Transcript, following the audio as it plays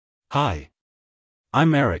Hi.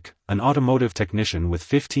 I'm Eric, an automotive technician with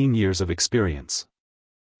 15 years of experience.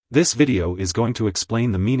 This video is going to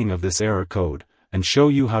explain the meaning of this error code, and show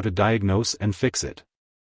you how to diagnose and fix it.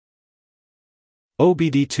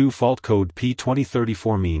 OBD-II fault code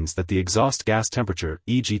P2034 means that the exhaust gas temperature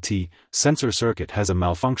 (EGT) sensor circuit has a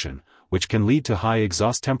malfunction, which can lead to high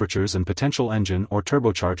exhaust temperatures and potential engine or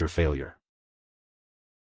turbocharger failure.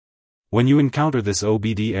 When you encounter this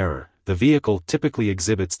OBD error, the vehicle typically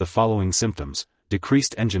exhibits the following symptoms: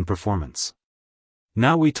 decreased engine performance.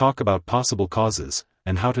 Now we talk about possible causes,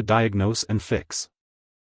 and how to diagnose and fix.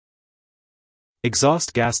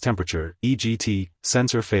 Exhaust gas temperature (EGT)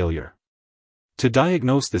 sensor failure. To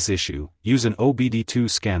diagnose this issue, use an OBD-II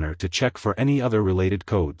scanner to check for any other related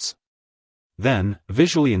codes. Then,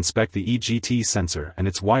 visually inspect the EGT sensor and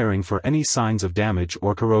its wiring for any signs of damage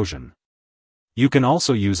or corrosion. You can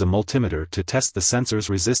also use a multimeter to test the sensor's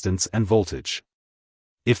resistance and voltage.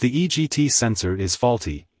 If the EGT sensor is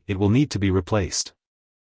faulty, it will need to be replaced.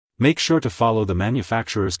 Make sure to follow the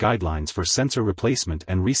manufacturer's guidelines for sensor replacement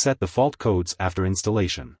and reset the fault codes after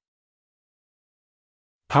installation.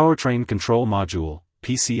 Powertrain Control Module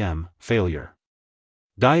 (PCM) failure.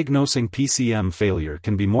 Diagnosing PCM failure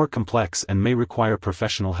can be more complex and may require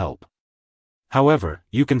professional help. However,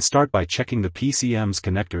 you can start by checking the PCM's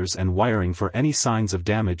connectors and wiring for any signs of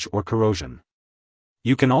damage or corrosion.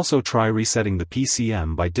 You can also try resetting the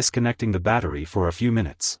PCM by disconnecting the battery for a few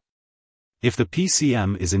minutes. If the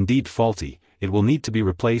PCM is indeed faulty, it will need to be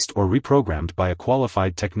replaced or reprogrammed by a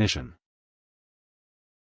qualified technician.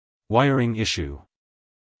 Wiring issue.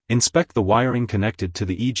 Inspect the wiring connected to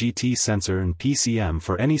the EGT sensor and PCM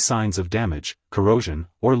for any signs of damage, corrosion,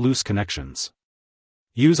 or loose connections.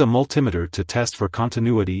 Use a multimeter to test for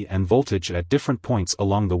continuity and voltage at different points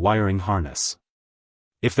along the wiring harness.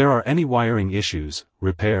 If there are any wiring issues,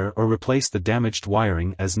 repair or replace the damaged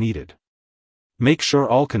wiring as needed. Make sure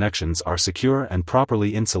all connections are secure and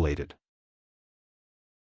properly insulated.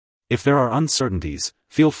 If there are uncertainties,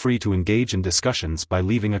 feel free to engage in discussions by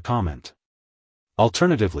leaving a comment.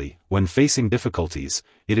 Alternatively, when facing difficulties,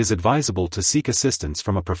 it is advisable to seek assistance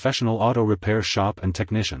from a professional auto repair shop and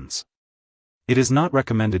technicians. It is not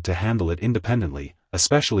recommended to handle it independently,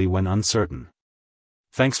 especially when uncertain.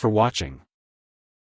 Thanks for watching.